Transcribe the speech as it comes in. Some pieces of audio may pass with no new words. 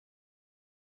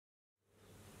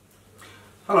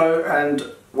Hello and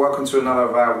welcome to another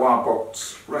of our Wild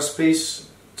Box recipes.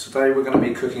 Today we're going to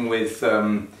be cooking with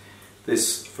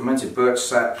this fermented birch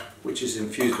sap which is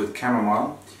infused with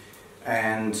chamomile,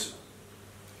 and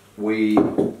we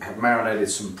have marinated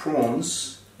some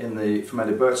prawns in the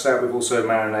fermented birch sap. We've also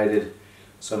marinated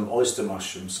some oyster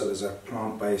mushrooms, so there's a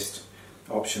plant-based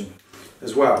option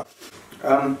as well.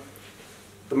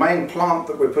 The main plant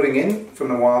that we're putting in from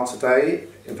the wild today,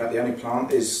 in fact the only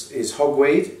plant, is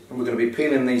hogweed, and we're going to be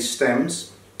peeling these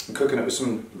stems and cooking it with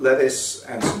some lettuce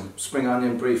and some spring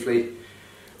onion briefly,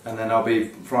 and then I'll be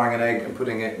frying an egg and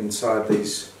putting it inside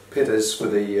these pittas for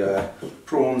the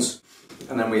prawns,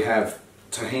 and then we have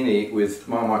tahini with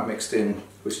Marmite mixed in,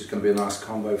 which is going to be a nice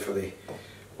combo for the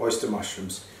oyster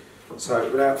mushrooms. So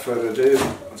without further ado,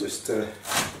 I'll just chop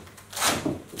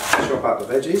up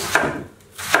the veggies.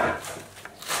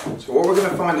 So what we're going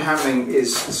to find happening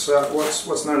is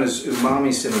what's known as umami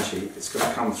synergy. It's going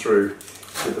to come through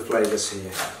with the flavours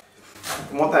here.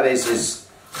 And what that is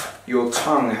your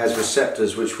tongue has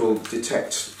receptors which will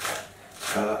detect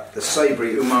the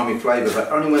savoury umami flavour,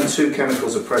 but only when two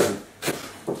chemicals are present.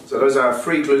 So those are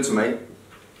free glutamate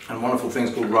and wonderful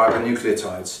things called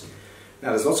ribonucleotides. Now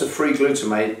there's lots of free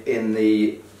glutamate in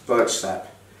the birch sap,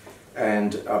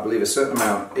 and I believe a certain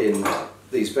amount in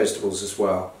these vegetables as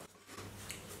well.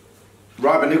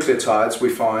 Ribonucleotides we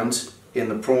find in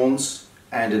the prawns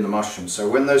and in the mushrooms. So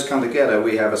when those come together,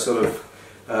 we have a sort of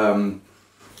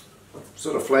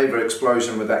flavour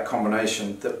explosion with that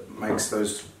combination that makes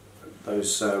those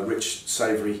rich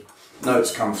savoury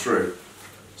notes come through.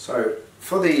 So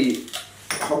for the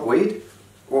hogweed,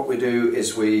 what we do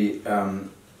is we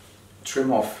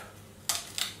trim off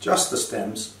just the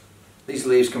stems. These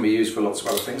leaves can be used for lots of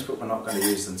other things, but we're not going to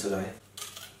use them today.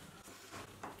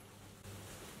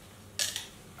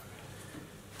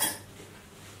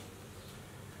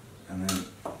 And then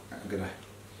I'm going to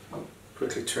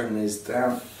quickly trim these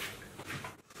down.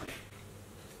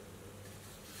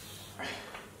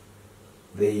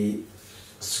 The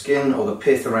skin or the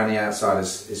pith around the outside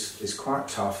is quite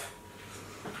tough,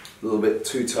 a little bit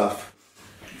too tough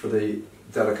for the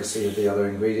delicacy of the other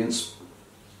ingredients.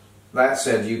 That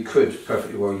said, you could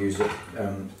perfectly well use it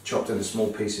chopped into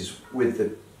small pieces with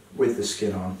the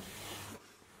skin on,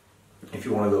 if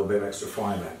you want a little bit of extra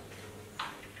fibre.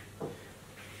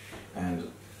 And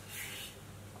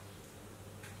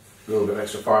a little bit of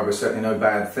extra fibre is certainly no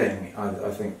bad thing. I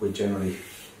think we generally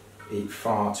eat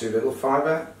far too little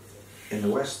fibre in the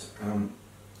West.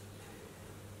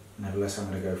 Nevertheless, I'm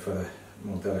going to go for the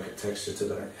more delicate texture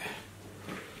today.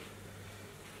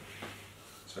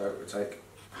 So we'll take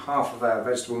half of our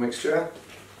vegetable mixture,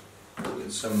 put in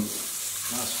some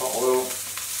nice hot oil.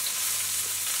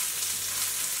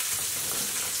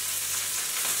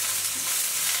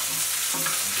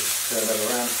 Stir that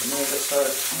around for a minute or so.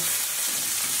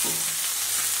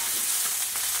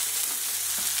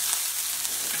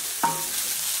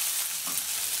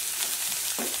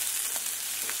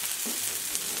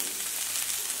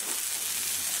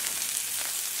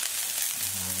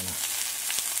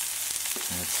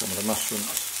 Add some of the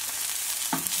mushrooms.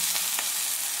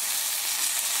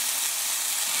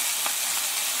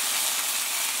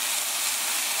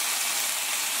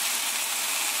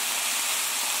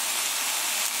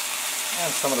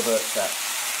 And some of the birch sap.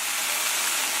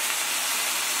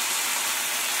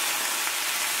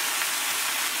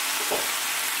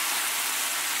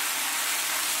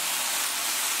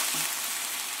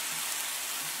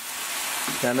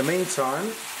 Now in the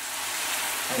meantime,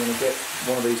 I'm going to get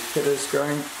one of these pittas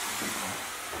going.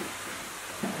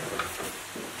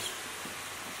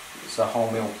 It's a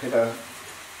wholemeal pitta.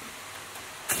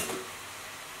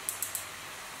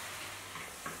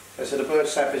 So the birch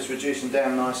sap is reducing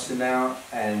down nicely now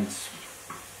and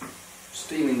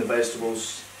steaming the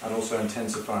vegetables, and also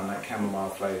intensifying that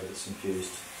chamomile flavour that's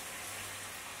infused.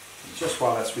 And just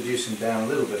while that's reducing down a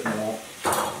little bit more,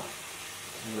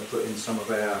 I'm going to put in some of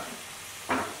our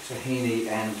tahini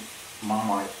and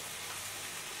Marmite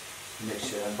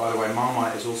mixture. And by the way,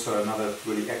 Marmite is also another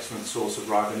really excellent source of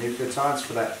ribonucleotides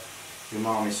for that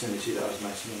umami synergy that I was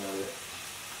mentioning earlier.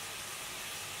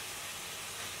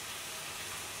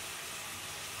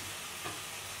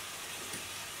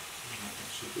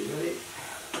 Should be ready.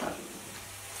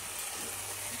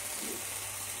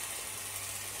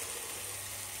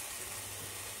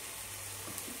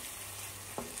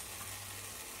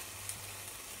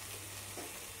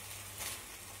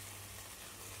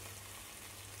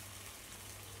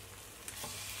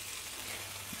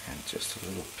 And just a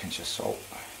little pinch of salt.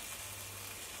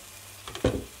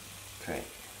 Okay.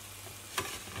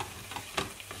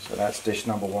 So that's dish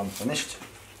number one finished.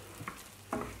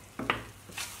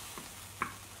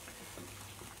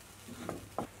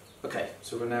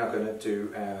 we're now going to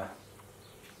do our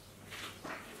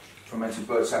fermented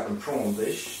birch sap and prawn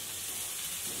dish.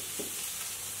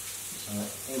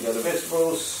 So in go the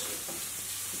vegetables.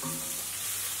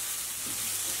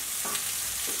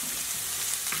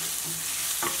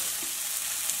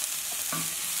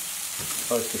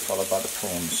 Closely followed by the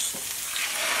prawns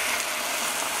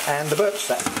and the birch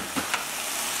sap.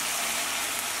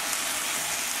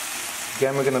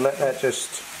 Again, we're going to let that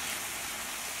just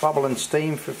bubble and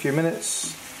steam for a few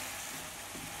minutes.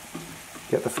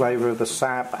 Get the flavour of the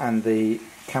sap and the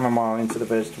chamomile into the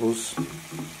vegetables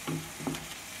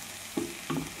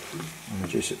and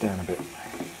reduce it down a bit.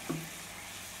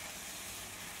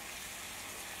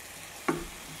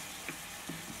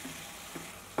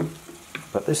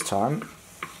 But this time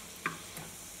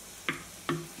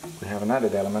we have an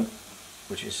added element,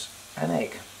 which is an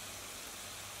egg.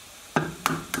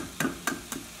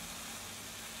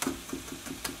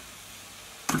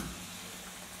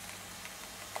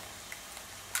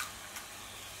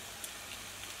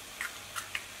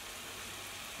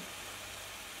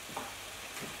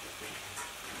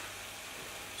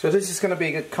 So this is going to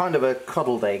be a kind of a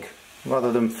coddled egg.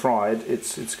 Rather than fried,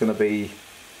 it's going to be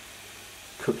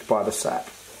cooked by the sap.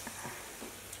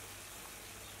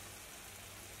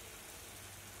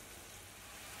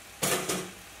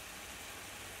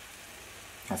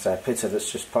 That's our pitta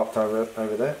that's just popped over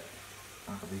there.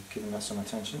 I'll be giving that some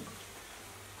attention.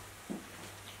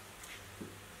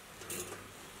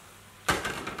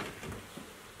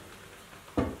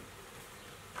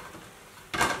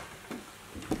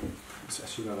 It's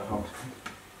actually got a hold.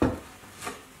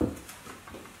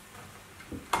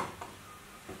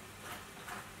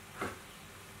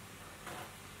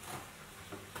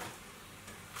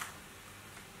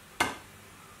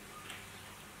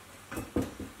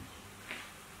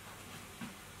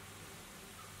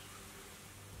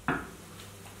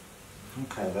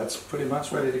 Okay, that's pretty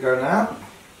much ready to go now.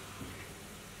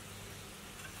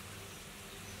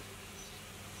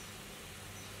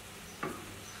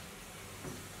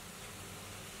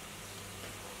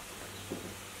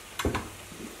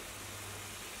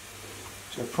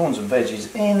 So prawns and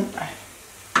veggies in,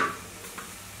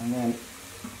 and then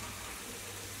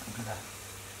I'm going to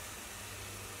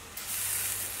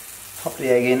pop the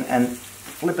egg in and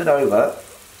flip it over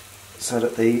so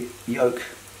that the yolk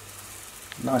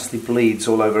nicely bleeds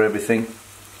all over everything,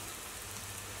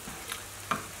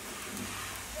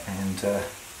 and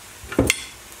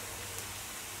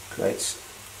creates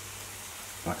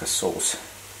like a sauce.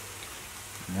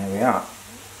 And there we are,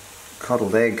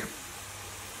 coddled egg,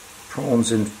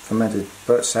 prawns in fermented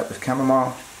birch sap with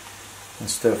chamomile, and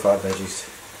stir-fried veggies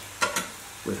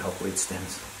with hogweed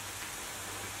stems.